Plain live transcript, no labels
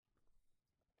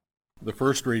The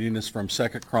first reading is from 2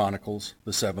 Chronicles,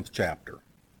 the 7th chapter.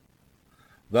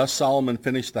 Thus Solomon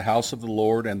finished the house of the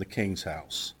Lord and the king's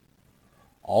house.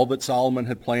 All that Solomon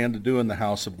had planned to do in the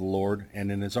house of the Lord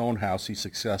and in his own house he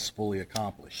successfully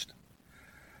accomplished.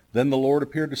 Then the Lord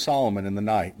appeared to Solomon in the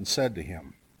night and said to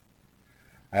him,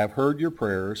 I have heard your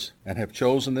prayers and have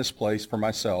chosen this place for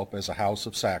myself as a house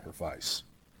of sacrifice.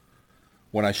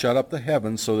 When I shut up the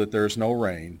heavens so that there is no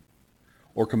rain,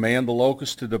 or command the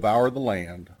locusts to devour the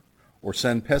land, or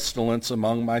send pestilence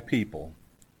among my people,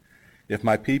 if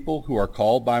my people who are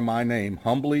called by my name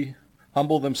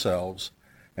humble themselves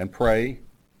and pray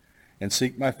and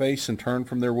seek my face and turn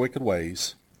from their wicked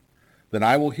ways, then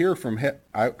I will hear from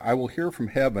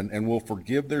heaven and will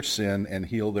forgive their sin and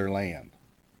heal their land.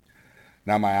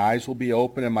 Now my eyes will be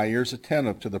open and my ears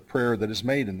attentive to the prayer that is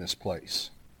made in this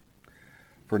place.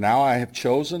 For now I have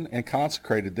chosen and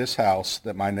consecrated this house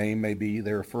that my name may be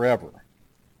there forever.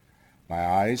 My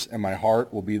eyes and my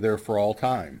heart will be there for all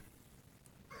time.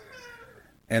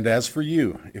 And as for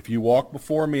you, if you walk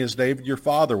before me as David your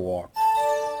father walked,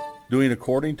 doing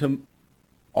according to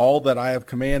all that I have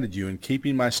commanded you and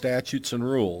keeping my statutes and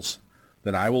rules,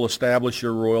 then I will establish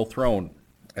your royal throne,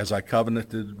 as I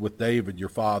covenanted with David your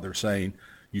father, saying,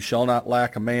 You shall not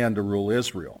lack a man to rule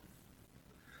Israel.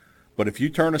 But if you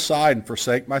turn aside and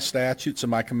forsake my statutes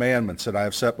and my commandments that I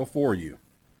have set before you,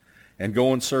 and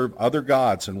go and serve other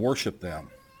gods and worship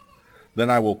them, then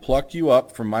I will pluck you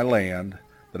up from my land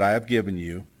that I have given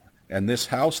you, and this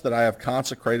house that I have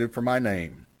consecrated for my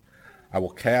name. I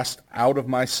will cast out of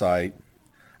my sight.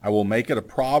 I will make it a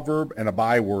proverb and a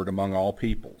byword among all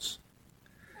peoples.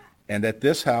 And at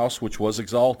this house which was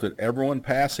exalted, everyone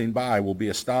passing by will be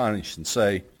astonished and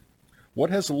say,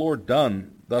 What has the Lord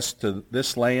done thus to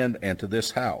this land and to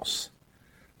this house?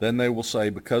 Then they will say,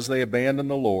 Because they abandoned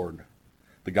the Lord,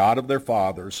 the God of their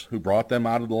fathers, who brought them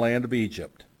out of the land of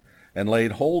Egypt, and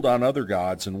laid hold on other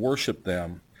gods and worshipped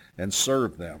them and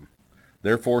served them.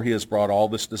 Therefore he has brought all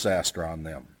this disaster on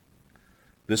them.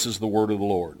 This is the word of the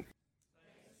Lord.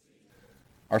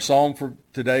 Our psalm for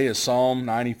today is Psalm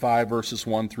 95, verses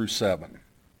 1 through 7.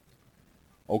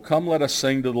 O come, let us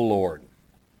sing to the Lord.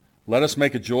 Let us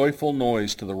make a joyful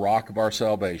noise to the rock of our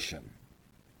salvation.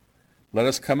 Let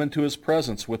us come into his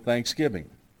presence with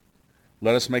thanksgiving.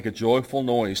 Let us make a joyful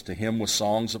noise to him with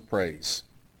songs of praise.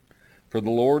 For the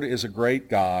Lord is a great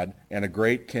God and a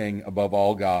great King above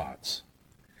all gods.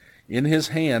 In his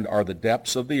hand are the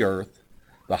depths of the earth.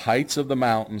 The heights of the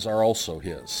mountains are also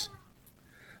his.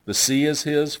 The sea is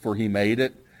his, for he made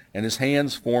it, and his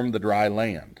hands formed the dry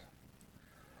land.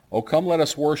 O come, let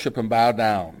us worship and bow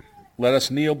down. Let us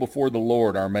kneel before the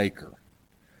Lord our Maker.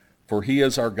 For he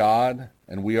is our God,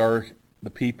 and we are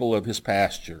the people of his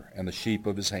pasture and the sheep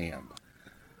of his hand.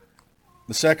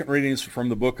 The second reading is from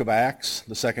the book of Acts,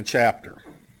 the 2nd chapter.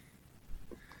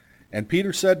 And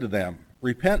Peter said to them,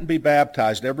 Repent and be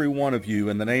baptized, every one of you,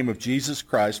 in the name of Jesus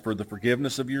Christ for the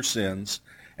forgiveness of your sins,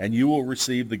 and you will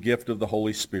receive the gift of the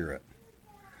Holy Spirit.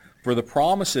 For the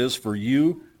promise is for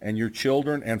you and your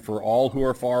children and for all who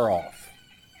are far off,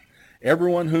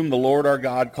 everyone whom the Lord our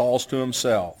God calls to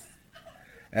himself.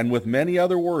 And with many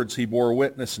other words he bore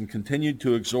witness and continued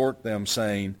to exhort them,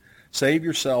 saying, Save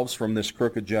yourselves from this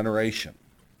crooked generation.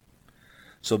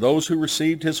 So those who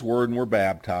received his word and were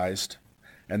baptized,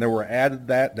 and there were added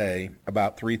that day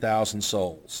about 3,000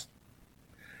 souls.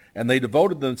 And they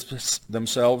devoted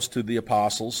themselves to the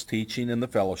apostles' teaching and the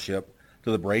fellowship,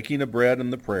 to the breaking of bread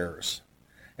and the prayers.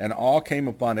 And awe came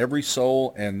upon every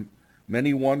soul, and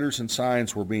many wonders and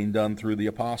signs were being done through the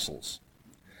apostles.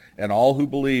 And all who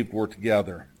believed were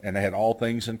together, and had all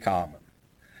things in common.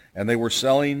 And they were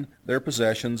selling their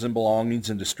possessions and belongings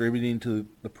and distributing to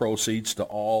the proceeds to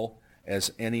all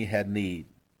as any had need.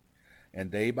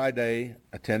 And day by day,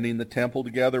 attending the temple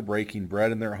together, breaking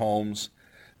bread in their homes,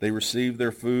 they received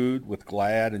their food with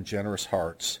glad and generous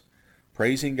hearts,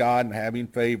 praising God and having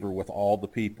favor with all the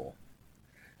people.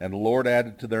 And the Lord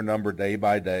added to their number day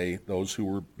by day those who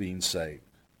were being saved.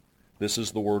 This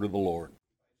is the word of the Lord.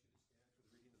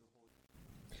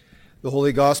 The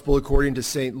Holy Gospel according to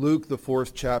St. Luke, the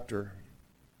 4th chapter.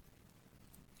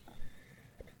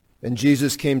 And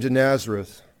Jesus came to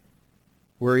Nazareth,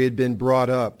 where he had been brought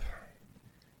up.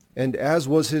 And as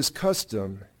was his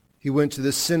custom, he went to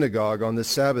the synagogue on the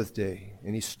Sabbath day,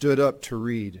 and he stood up to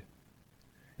read.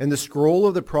 And the scroll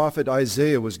of the prophet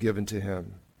Isaiah was given to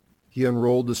him. He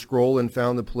unrolled the scroll and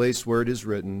found the place where it is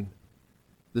written,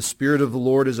 The Spirit of the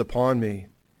Lord is upon me,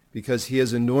 because he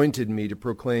has anointed me to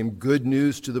proclaim good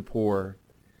news to the poor.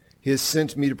 He has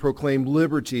sent me to proclaim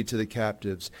liberty to the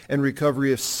captives and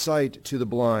recovery of sight to the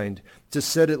blind, to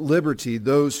set at liberty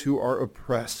those who are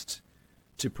oppressed,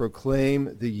 to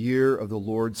proclaim the year of the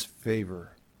Lord's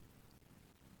favor.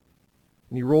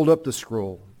 And he rolled up the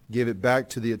scroll, gave it back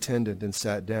to the attendant, and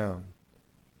sat down.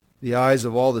 The eyes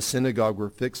of all the synagogue were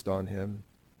fixed on him.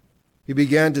 He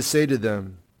began to say to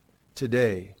them,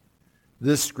 "Today,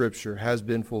 this scripture has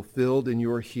been fulfilled in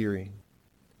your hearing."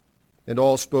 And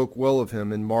all spoke well of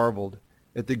him and marveled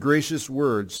at the gracious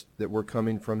words that were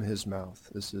coming from his mouth.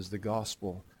 This is the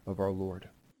gospel of our Lord.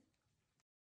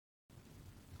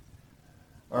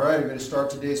 All right, I'm going to start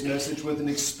today's message with an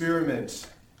experiment.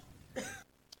 I'm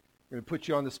going to put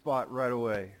you on the spot right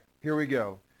away. Here we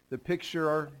go. The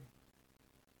picture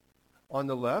on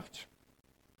the left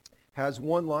has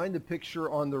one line. The picture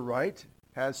on the right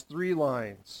has three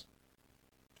lines.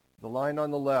 The line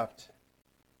on the left,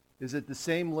 is it the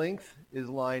same length as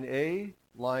line A,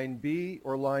 line B,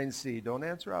 or line C? Don't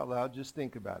answer out loud, just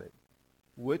think about it.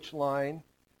 Which line,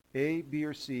 A, B,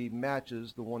 or C,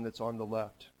 matches the one that's on the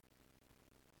left?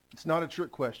 It's not a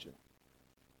trick question.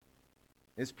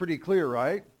 It's pretty clear,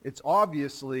 right? It's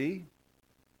obviously,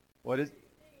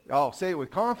 say it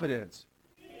with confidence.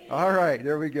 All right,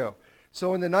 there we go.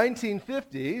 So in the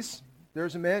 1950s,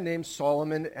 there's a man named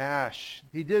Solomon Asch.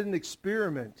 He did an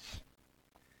experiment.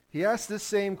 He asked the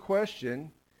same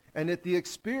question, and at the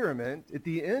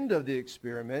end of the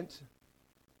experiment,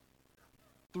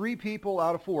 3 people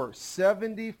out of 4,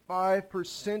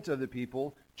 75% of the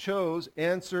people chose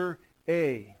answer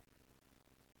A.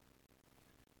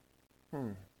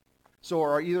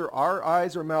 So either our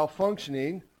eyes are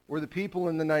malfunctioning, or the people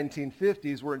in the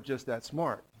 1950s weren't just that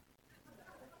smart.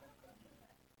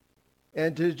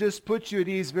 And to just put you at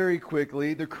ease very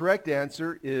quickly, the correct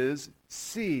answer is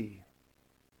C.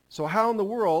 So how in the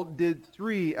world did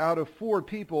 3 out of 4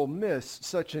 people miss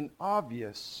such an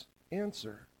obvious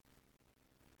answer?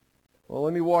 Well,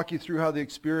 let me walk you through how the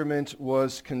experiment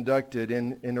was conducted,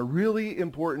 and a really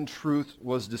important truth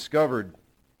was discovered.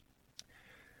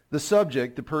 The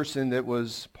subject, the person that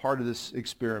was part of this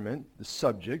experiment, the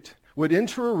subject, would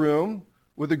enter a room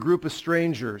with a group of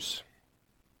strangers.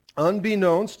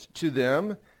 Unbeknownst to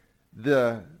them,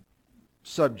 the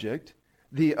subject,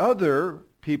 the other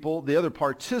people, the other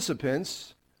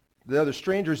participants, the other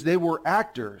strangers, they were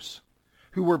actors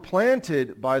who were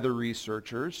planted by the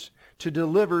researchers to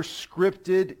deliver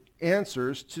scripted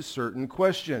answers to certain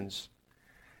questions.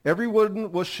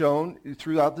 Everyone was shown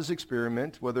throughout this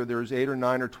experiment, whether there's 8 or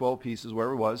 9 or 12 pieces,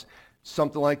 whatever it was,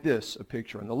 something like this: a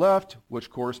picture on the left, which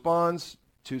corresponds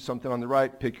to something on the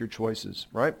right. Pick your choices,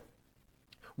 right?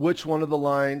 Which one of the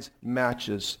lines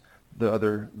matches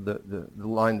the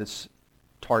line that's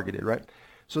targeted, right?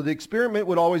 So the experiment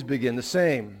would always begin the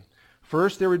same.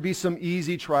 First, there would be some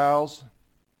easy trials.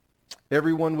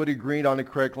 Everyone would agree on a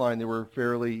correct line. They were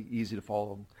fairly easy to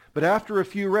follow. But after a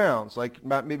few rounds, like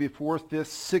maybe 4th, 5th,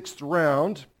 6th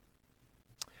round,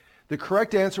 the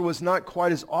correct answer was not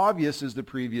quite as obvious as the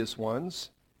previous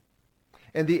ones.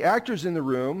 And the actors in the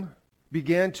room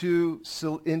began to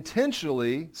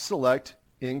intentionally select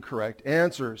incorrect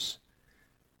answers.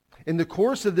 In the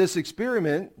course of this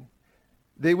experiment,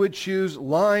 they would choose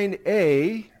line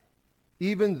A,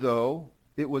 even though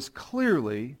it was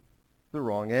clearly the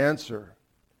wrong answer.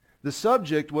 The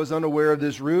subject was unaware of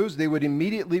this ruse. They would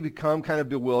immediately become kind of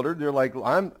bewildered. They're like,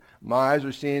 my eyes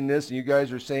are seeing this, and you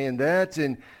guys are saying that,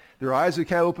 and their eyes would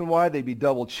kind of open wide. They'd be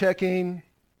double checking.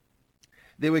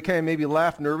 They would kind of maybe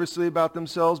laugh nervously about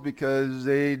themselves, because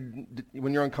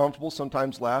when you're uncomfortable,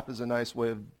 sometimes laugh is a nice way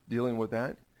of dealing with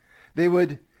that. They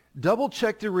would double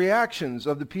check the reactions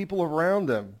of the people around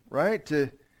them, right?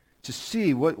 To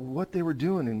see what they were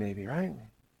doing, and maybe, right?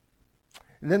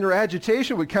 And then their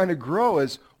agitation would kind of grow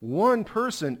as one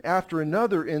person after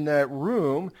another in that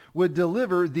room would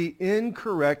deliver the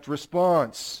incorrect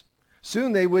response.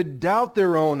 Soon they would doubt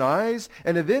their own eyes,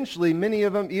 and eventually many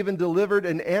of them even delivered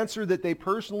an answer that they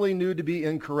personally knew to be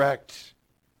incorrect.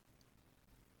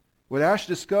 What Asch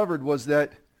discovered was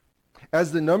that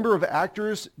as the number of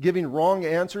actors giving wrong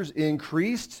answers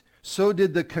increased, so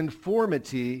did the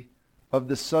conformity of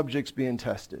the subjects being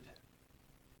tested.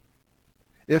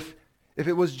 If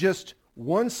it was just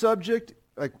one subject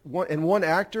and one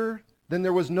actor, then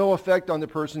there was no effect on the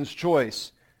person's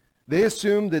choice. They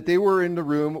assumed that they were in the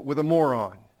room with a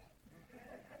moron.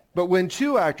 But when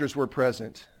 2 actors were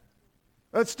present,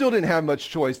 that still didn't have much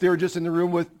choice. They were just in the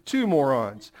room with 2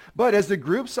 morons. But as the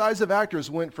group size of actors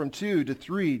went from 2 to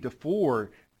 3 to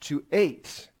 4 to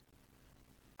 8,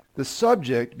 the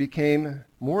subject became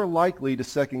more likely to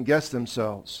second guess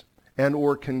themselves and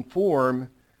or conform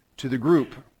to the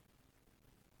group.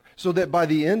 So that by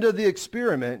the end of the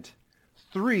experiment,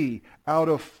 3 out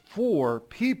of 4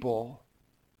 people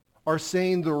are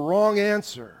saying the wrong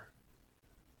answer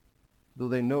though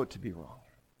they know it to be wrong.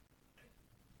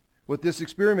 What this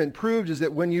experiment proved is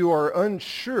that when you are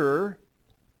unsure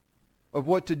of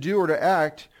what to do or to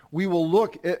act, we will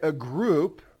look at a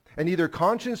group and either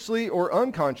consciously or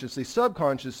unconsciously,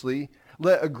 subconsciously,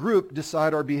 let a group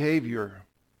decide our behavior.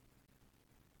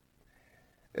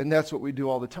 And that's what we do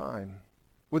all the time,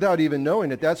 without even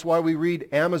knowing it. That's why we read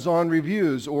Amazon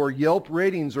reviews or Yelp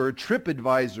ratings or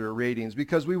TripAdvisor ratings,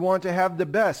 because we want to have the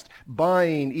best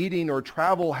buying, eating, or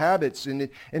travel habits. And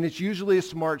it's usually a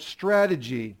smart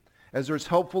strategy, as there's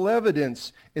helpful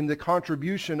evidence in the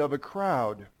contribution of a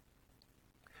crowd.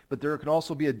 But there can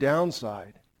also be a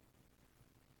downside.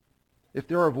 If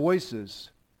there are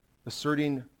voices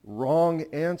asserting wrong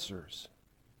answers,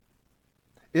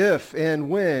 if and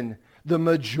when the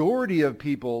majority of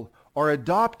people are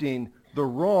adopting the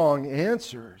wrong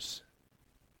answers,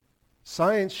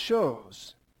 science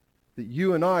shows that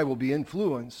you and I will be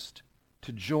influenced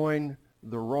to join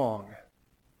the wrong.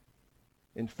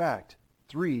 In fact,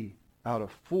 3 out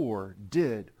of 4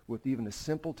 did with even a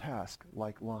simple task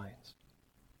like lines.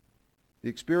 The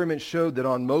experiment showed that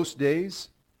on most days,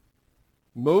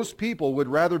 most people would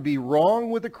rather be wrong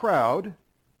with a crowd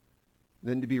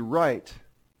than to be right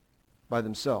by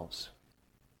themselves.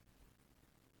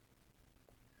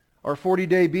 Our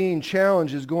 40-day being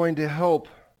challenge is going to help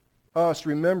us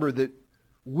remember that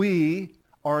we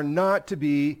are not to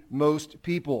be most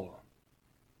people.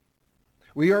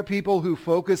 We are people who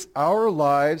focus our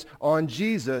lives on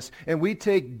Jesus, and we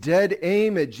take dead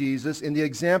aim at Jesus in the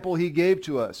example he gave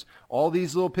to us. All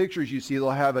these little pictures you see,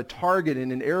 they'll have a target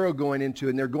and an arrow going into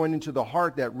it, and they're going into the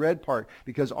heart, that red part,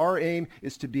 because our aim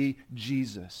is to be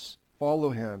Jesus. Follow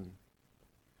him.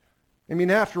 I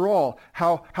mean, after all,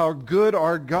 how good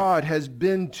our God has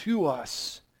been to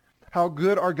us, how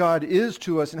good our God is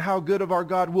to us, and how good of our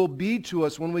God will be to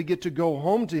us when we get to go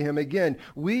home to him again.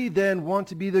 We then want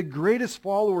to be the greatest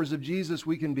followers of Jesus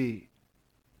we can be.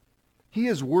 He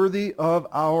is worthy of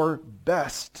our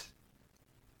best.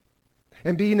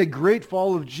 And being a great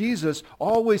follower of Jesus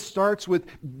always starts with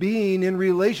being in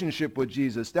relationship with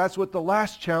Jesus. That's what the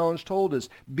last challenge told us.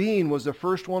 Being was the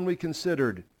first one we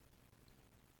considered.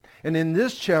 And in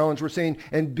this challenge, we're saying,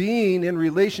 and being in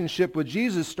relationship with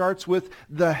Jesus starts with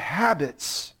the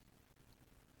habits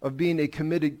of being a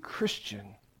committed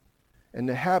Christian and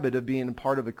the habit of being a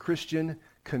part of a Christian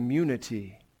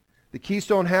community. The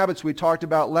keystone habits we talked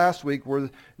about last week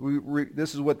were,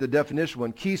 this is what the definition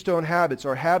was. Keystone habits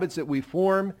are habits that we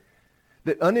form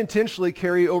that unintentionally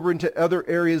carry over into other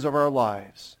areas of our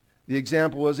lives. The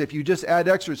example was, if you just add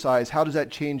exercise, how does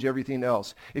that change everything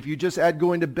else? If you just add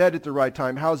going to bed at the right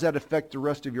time, how does that affect the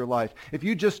rest of your life? If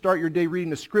you just start your day reading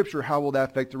the scripture, how will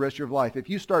that affect the rest of your life? If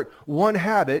you start one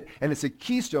habit, and it's a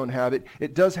keystone habit,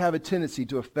 it does have a tendency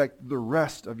to affect the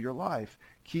rest of your life.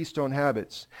 Keystone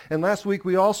habits. And last week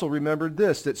we also remembered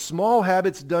this, that small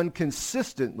habits done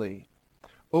consistently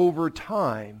over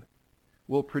time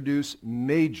will produce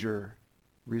major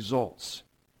results.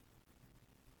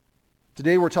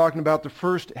 Today we're talking about the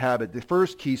first habit, the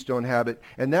first keystone habit,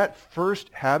 and that first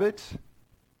habit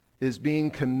is being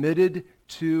committed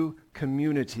to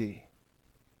community.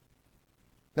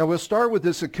 Now we'll start with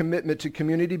this, a commitment to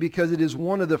community, because it is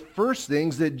one of the first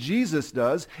things that Jesus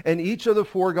does in each of the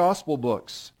 4 gospel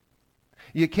books.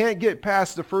 You can't get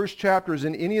past the first chapters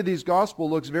in any of these gospel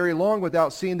books very long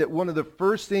without seeing that one of the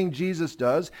first things Jesus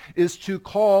does is to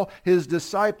call his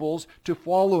disciples to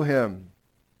follow him.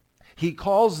 He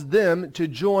calls them to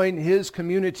join his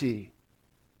community.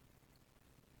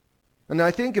 And I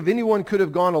think if anyone could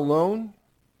have gone alone,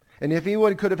 and if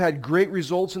anyone could have had great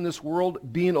results in this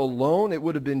world being alone, it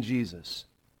would have been Jesus.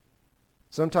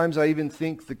 Sometimes I even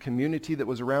think the community that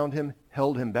was around him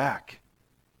held him back.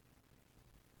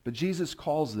 But Jesus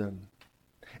calls them,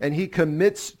 and he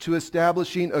commits to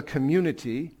establishing a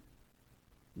community.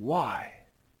 Why?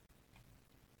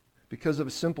 Because of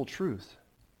a simple truth.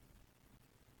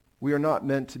 We are not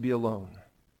meant to be alone.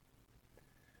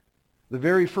 The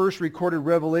very first recorded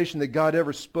revelation that God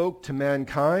ever spoke to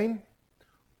mankind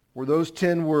were those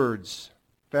 10 words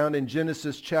found in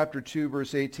Genesis chapter 2,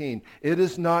 verse 18. It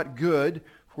is not good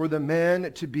for the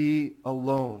man to be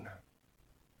alone.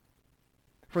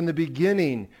 From the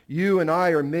beginning, you and I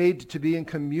are made to be in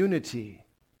community.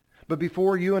 But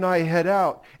before you and I head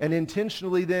out and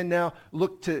intentionally then now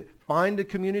look to find a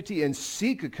community and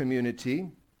seek a community,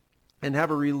 and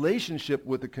have a relationship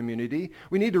with the community,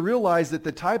 we need to realize that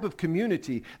the type of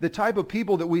community, the type of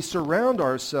people that we surround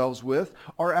ourselves with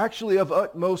are actually of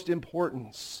utmost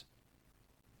importance.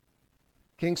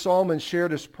 King Solomon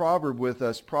shared this proverb with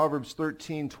us. Proverbs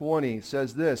 13:20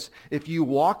 says this, if you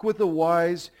walk with the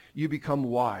wise, you become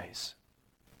wise.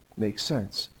 Makes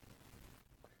sense.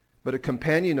 but a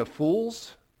companion of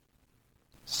fools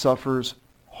suffers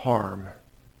harm.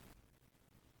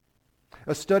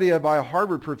 A study by a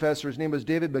Harvard professor, his name was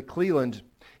David McClelland,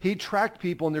 he tracked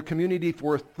people in their community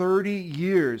for 30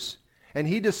 years, and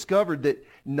he discovered that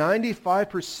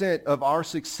 95% of our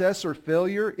success or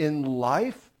failure in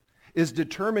life is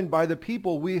determined by the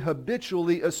people we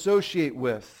habitually associate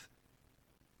with.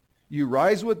 You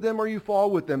rise with them or you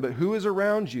fall with them, but who is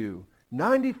around you?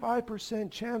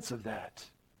 95% chance of that.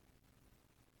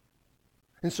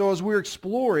 And so as we're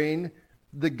exploring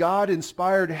the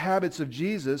God-inspired habits of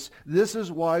Jesus, this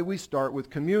is why we start with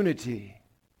community.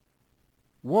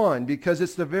 One, because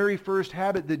it's the very first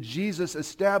habit that Jesus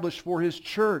established for his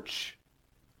church.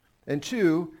 And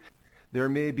two, there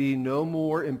may be no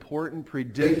more important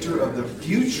predictor of the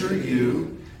future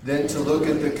you than to look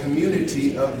at the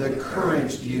community of the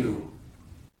current you.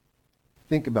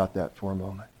 Think about that for a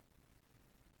moment.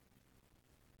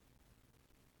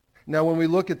 Now, when we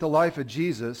look at the life of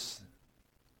Jesus,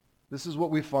 this is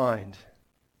what we find.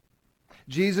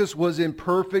 Jesus was in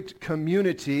perfect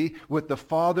community with the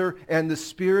Father and the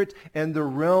Spirit and the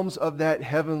realms of that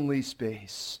heavenly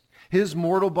space. His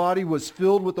mortal body was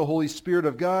filled with the Holy Spirit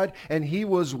of God, and he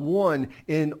was one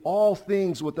in all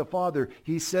things with the Father.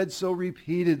 He said so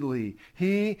repeatedly.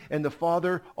 He and the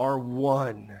Father are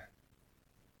one.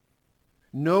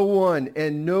 No one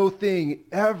and no thing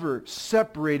ever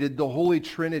separated the Holy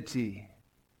Trinity.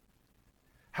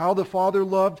 How the Father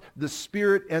loved, the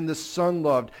Spirit and the Son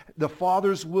loved. The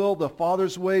Father's will, the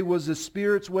Father's way was the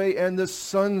Spirit's way and the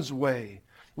Son's way.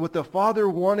 What the Father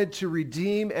wanted to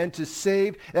redeem and to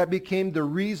save, that became the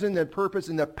reason and purpose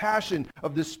and the passion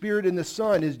of the Spirit and the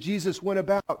Son as Jesus went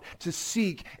about to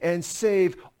seek and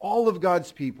save all of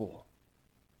God's people.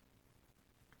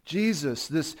 Jesus,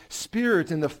 this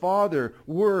Spirit and the Father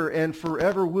were and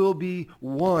forever will be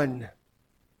one.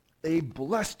 A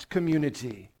blessed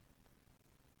community.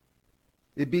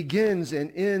 It begins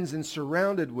and ends and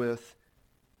surrounded with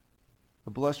a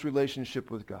blessed relationship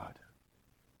with God.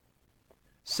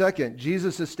 Second,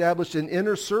 Jesus established an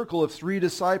inner circle of 3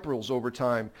 disciples over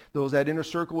time. That inner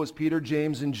circle was Peter,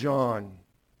 James, and John.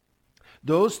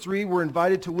 Those 3 were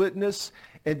invited to witness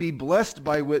and be blessed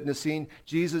by witnessing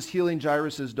Jesus healing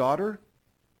Jairus' daughter,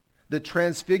 the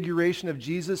transfiguration of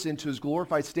Jesus into his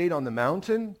glorified state on the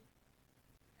mountain,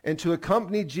 and to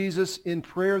accompany Jesus in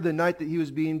prayer the night that he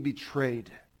was being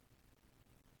betrayed.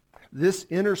 This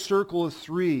inner circle of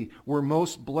 3 were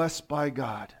most blessed by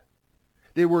God.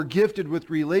 They were gifted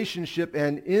with relationship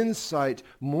and insight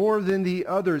more than the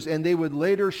others, and they would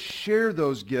later share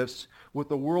those gifts with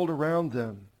the world around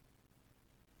them.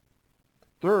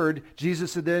 Third,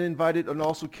 Jesus had then invited and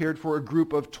also cared for a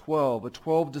group of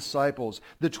 12 disciples.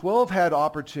 The 12 had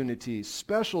opportunities,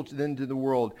 special to them to the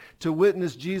world, to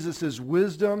witness Jesus'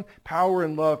 wisdom, power,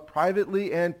 and love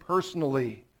privately and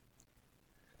personally.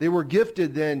 They were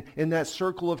gifted then in that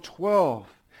circle of 12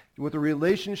 with a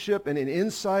relationship and an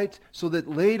insight so that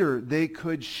later they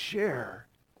could share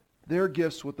their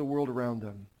gifts with the world around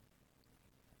them.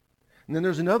 And then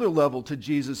there's another level to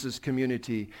Jesus'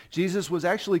 community. Jesus was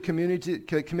actually committed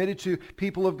to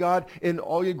people of God in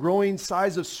all your growing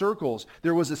size of circles.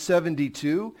 There was a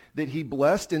 72 that he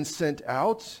blessed and sent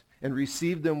out and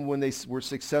received them when they were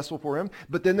successful for him.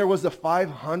 But then there was the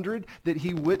 500 that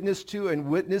he witnessed to and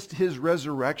witnessed his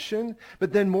resurrection.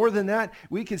 But then more than that,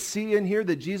 we could see in here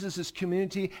that Jesus'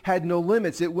 community had no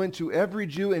limits. It went to every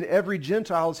Jew and every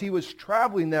Gentile as he was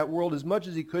traveling that world as much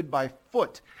as he could by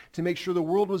foot to make sure the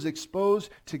world was exposed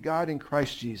to God in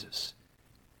Christ Jesus.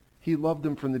 He loved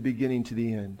them from the beginning to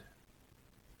the end.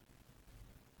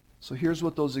 So here's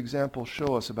what those examples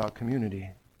show us about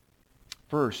community.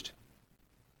 First,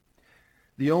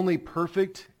 the only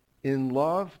perfect in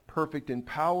love, perfect in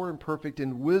power, and perfect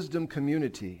in wisdom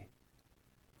community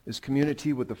is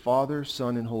community with the Father,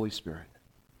 Son, and Holy Spirit.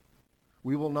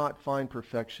 We will not find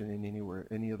perfection in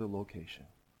any other location.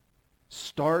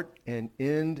 Start and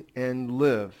end and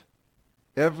live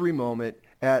every moment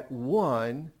at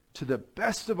one to the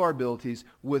best of our abilities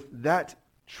with that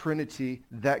Trinity,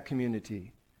 that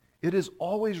community. It is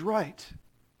always right.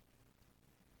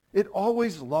 It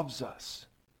always loves us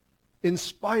in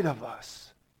spite of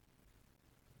us.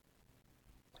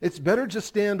 It's better to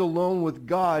stand alone with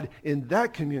God in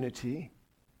that community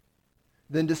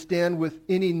than to stand with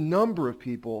any number of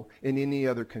people in any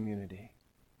other community.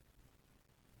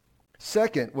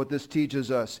 Second, what this teaches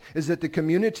us is that the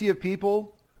community of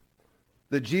people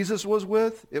that Jesus was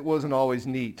with, it wasn't always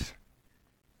neat.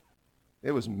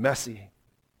 It was messy.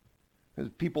 It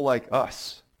was people like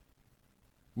us,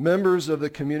 members of the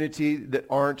community that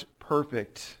aren't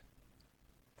perfect.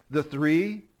 The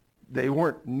 3, they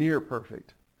weren't near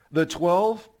perfect. The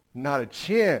 12, not a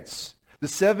chance. The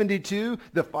 72,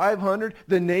 the 500,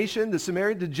 the nation, the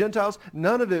Samaritan, the Gentiles,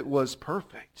 none of it was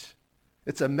perfect.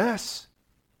 It's a mess.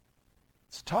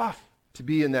 It's tough to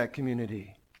be in that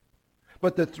community.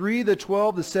 But the 3, the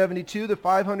 12, the 72, the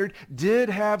 500 did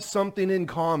have something in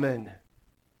common.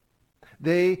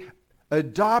 They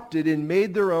adopted and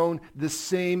made their own the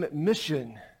same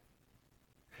mission.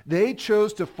 They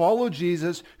chose to follow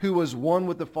Jesus, who was one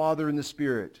with the Father and the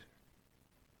Spirit.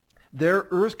 Their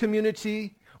earth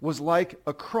community was like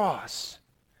a cross.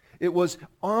 It was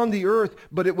on the earth,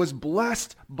 but it was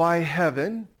blessed by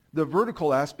heaven, the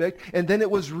vertical aspect, and then it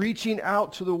was reaching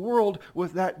out to the world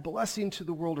with that blessing to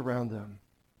the world around them.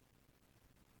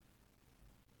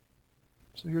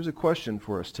 So here's a question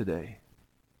for us today.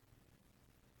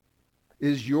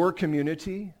 Is your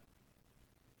community,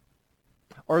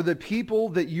 are the people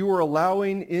that you are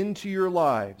allowing into your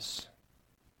lives,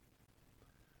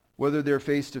 whether they're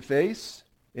face-to-face,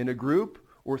 in a group,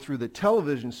 or through the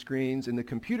television screens and the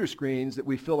computer screens that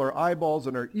we fill our eyeballs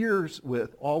and our ears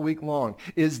with all week long,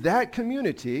 is that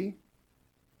community,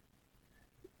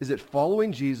 is it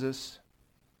following Jesus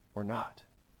or not?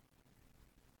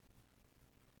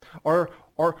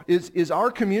 Is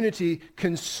our community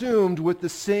consumed with the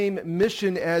same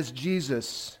mission as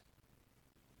Jesus?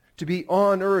 To be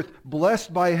on earth,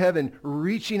 blessed by heaven,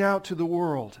 reaching out to the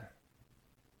world?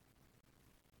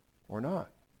 Or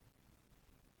not?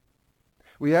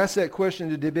 We ask that question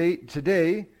to debate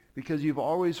today because you've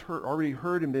already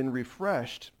heard and been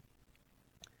refreshed,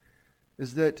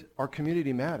 is that our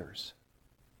community matters.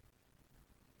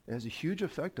 It has a huge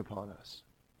effect upon us.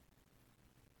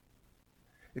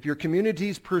 If your community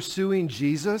is pursuing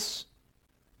Jesus,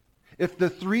 if the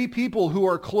 3 people who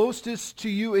are closest to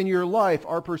you in your life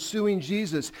are pursuing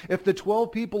Jesus, if the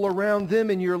 12 people around them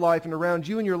in your life and around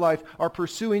you in your life are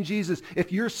pursuing Jesus,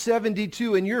 if your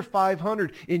 72 and your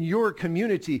 500 in your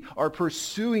community are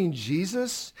pursuing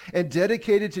Jesus and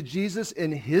dedicated to Jesus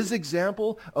and his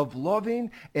example of loving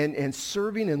and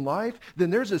serving in life,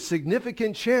 then there's a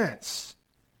significant chance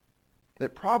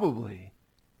that probably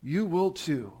you will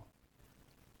too.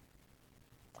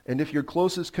 And if your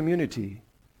closest community,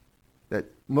 that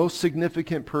most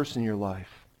significant person in your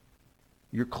life,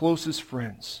 your closest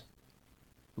friends,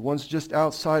 the ones just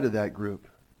outside of that group,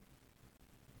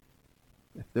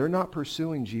 if they're not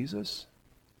pursuing Jesus,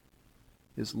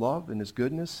 his love and his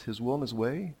goodness, his will and his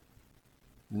way,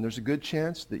 then there's a good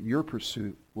chance that your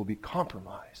pursuit will be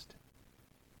compromised.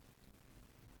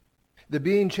 The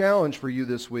being challenge for you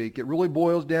this week, it really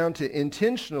boils down to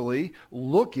intentionally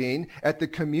looking at the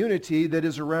community that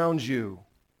is around you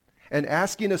and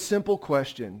asking a simple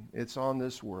question. It's on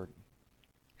this word.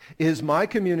 Is my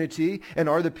community, and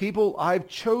are the people I've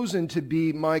chosen to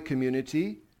be my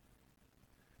community,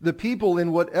 the people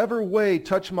in whatever way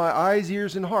touch my eyes,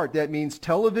 ears, and heart? That means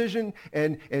television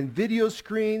and video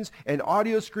screens and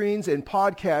audio screens and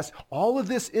podcasts. All of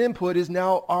this input is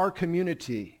now our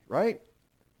community, right?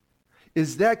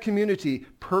 Is that community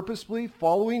purposefully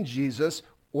following Jesus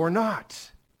or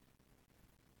not?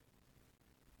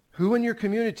 Who in your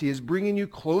community is bringing you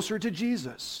closer to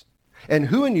Jesus? And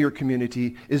who in your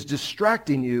community is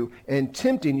distracting you and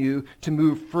tempting you to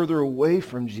move further away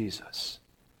from Jesus?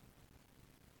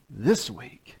 This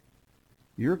week,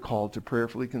 you're called to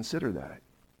prayerfully consider that.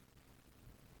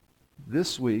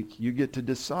 This week, you get to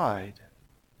decide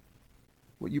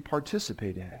what you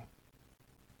participate in.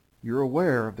 You're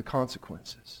aware of the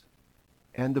consequences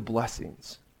and the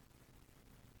blessings.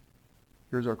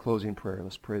 Here's our closing prayer.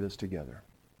 Let's pray this together.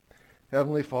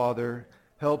 Heavenly Father,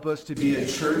 help us to be a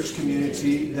church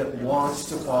community that wants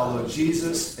to follow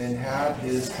Jesus and have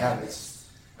his habits.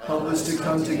 Help us to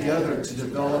come together to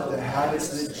develop the habits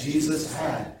that Jesus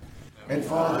had. And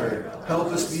Father, help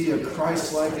us be a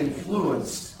Christ-like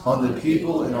influence on the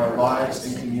people in our lives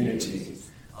and community.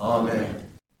 Amen.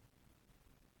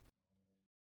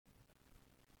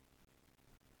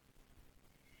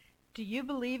 Do you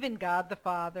believe in God the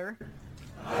Father?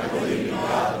 I believe in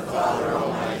God the Father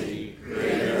Almighty,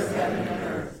 creator of heaven and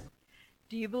earth.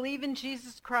 Do you believe in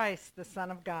Jesus Christ, the Son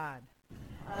of God?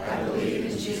 I believe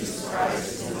in Jesus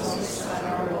Christ, his only Son,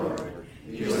 our Lord.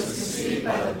 He was conceived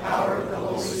by the power of the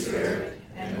Holy Spirit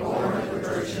and born of the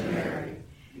Virgin Mary.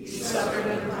 He suffered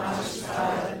under Pontius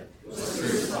Pilate, was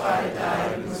crucified,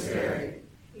 died, and was buried.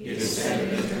 He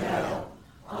descended into hell.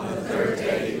 On the third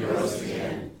day he rose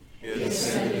again. He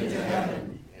ascended into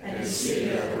heaven and is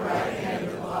seated at the right hand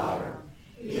of the Father.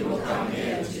 He will come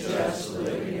again to judge the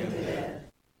living and the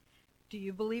dead. Do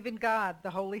you believe in God, the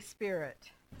Holy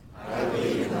Spirit? I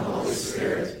believe in the Holy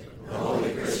Spirit, the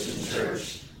Holy Christian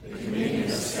Church, the communion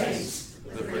of saints,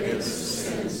 the forgiveness of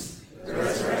sins, the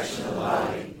resurrection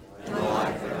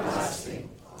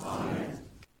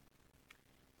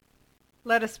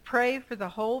Let us pray for the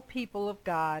whole people of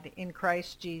God in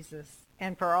Christ Jesus,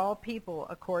 and for all people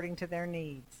according to their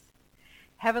needs.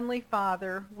 Heavenly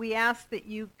Father, we ask that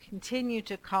you continue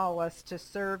to call us to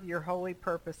serve your holy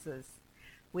purposes.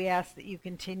 We ask that you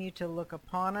continue to look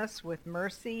upon us with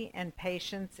mercy and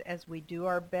patience as we do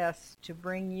our best to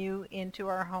bring you into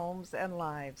our homes and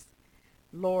lives.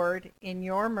 Lord, in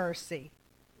your mercy,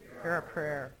 hear our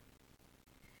prayer.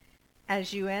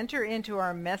 As you enter into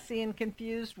our messy and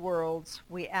confused worlds,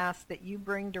 we ask that you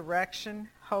bring direction,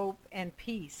 hope, and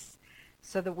peace,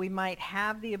 so that we might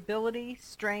have the ability,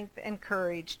 strength, and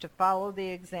courage to follow the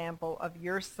example of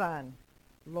your Son.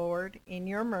 Lord, in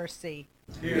your mercy,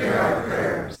 hear our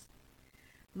prayers.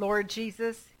 Lord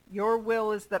Jesus, your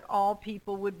will is that all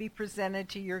people would be presented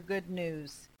to your good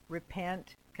news.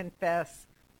 Repent, confess,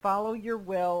 follow your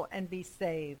will, and be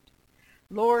saved.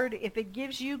 Lord, if it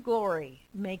gives you glory,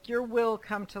 make your will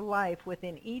come to life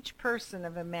within each person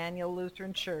of Emmanuel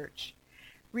Lutheran Church.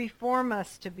 Reform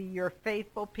us to be your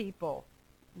faithful people.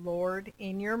 Lord,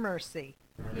 in your mercy,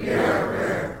 hear our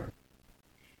prayer.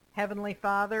 Heavenly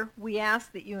Father, we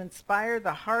ask that you inspire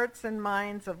the hearts and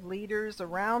minds of leaders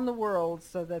around the world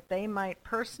so that they might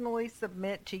personally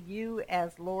submit to you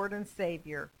as Lord and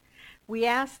Savior. We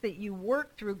ask that you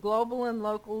work through global and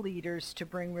local leaders to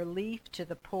bring relief to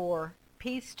the poor,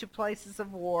 peace to places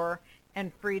of war,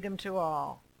 and freedom to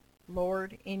all.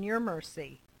 Lord, in your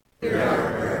mercy, hear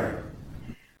our prayer.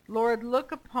 Lord,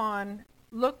 look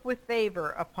with favor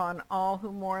upon all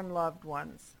who mourn loved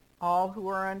ones, all who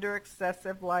are under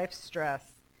excessive life stress,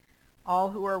 all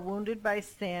who are wounded by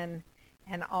sin,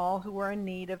 and all who are in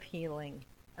need of healing,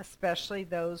 especially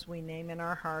those we name in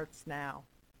our hearts now.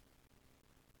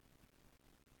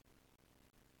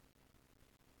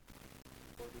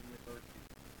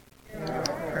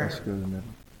 Let's go to the middle.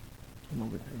 Come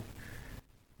over here.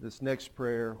 This next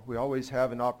prayer, we always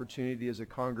have an opportunity as a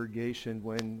congregation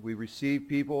when we receive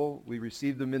people, we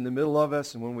receive them in the middle of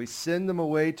us, and when we send them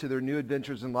away to their new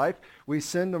adventures in life, we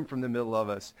send them from the middle of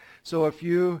us. So a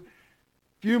few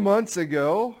months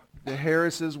ago, the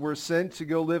Harrises were sent to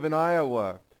go live in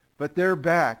Iowa, but they're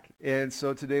back, and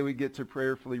so today we get to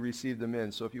prayerfully receive them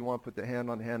in. So if you want to put the hand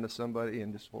on the hand of somebody,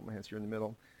 and just hold my hands here in the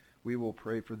middle, we will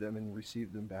pray for them and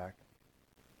receive them back.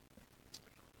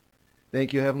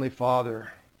 Thank you, Heavenly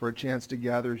Father, for a chance to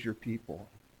gather as your people.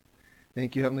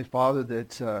 Thank you, Heavenly Father,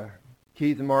 that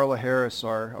Keith and Marla Harris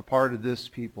are a part of this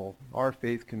people, our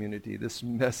faith community, this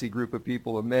messy group of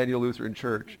people, Emmanuel Lutheran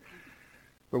Church.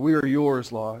 But we are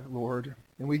yours, Lord,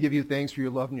 and we give you thanks for your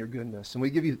love and your goodness, and we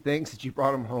give you thanks that you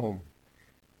brought them home.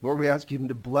 Lord, we ask you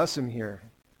to bless them here.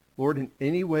 Lord, in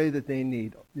any way that they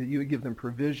need, that you would give them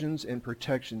provisions and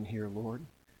protection here, Lord,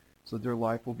 so that their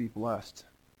life will be blessed.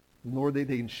 And Lord, they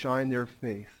can shine their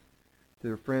faith to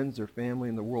their friends, their family,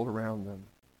 and the world around them.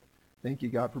 Thank you,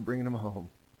 God, for bringing them home.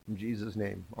 In Jesus'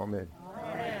 name, amen.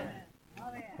 Amen.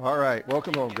 All right,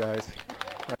 welcome home, guys.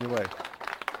 On your way.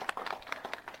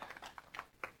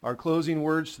 Our closing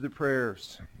words to the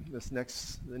prayers. The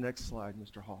next slide,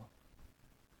 Mr. Hall.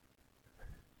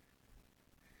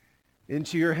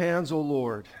 Into your hands, O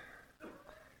Lord,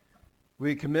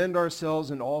 we commend ourselves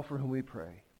and all for whom we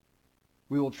pray.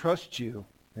 We will trust you,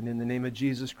 and in the name of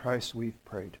Jesus Christ we've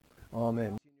prayed.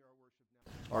 Amen.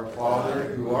 Our Father,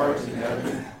 who art in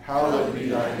heaven, hallowed be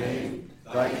thy name.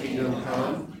 Thy kingdom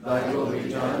come, thy will be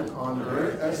done, on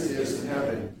earth as it is in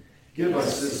heaven. Give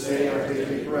us this day our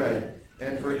daily bread,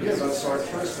 and forgive us our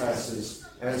trespasses,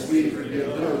 as we forgive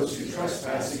those who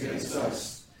trespass against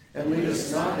us. And lead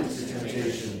us not into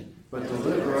temptation, but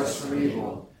deliver us from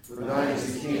evil. For thine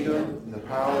is the kingdom, and the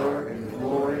power, and the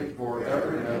glory,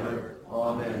 forever and ever.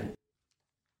 Amen.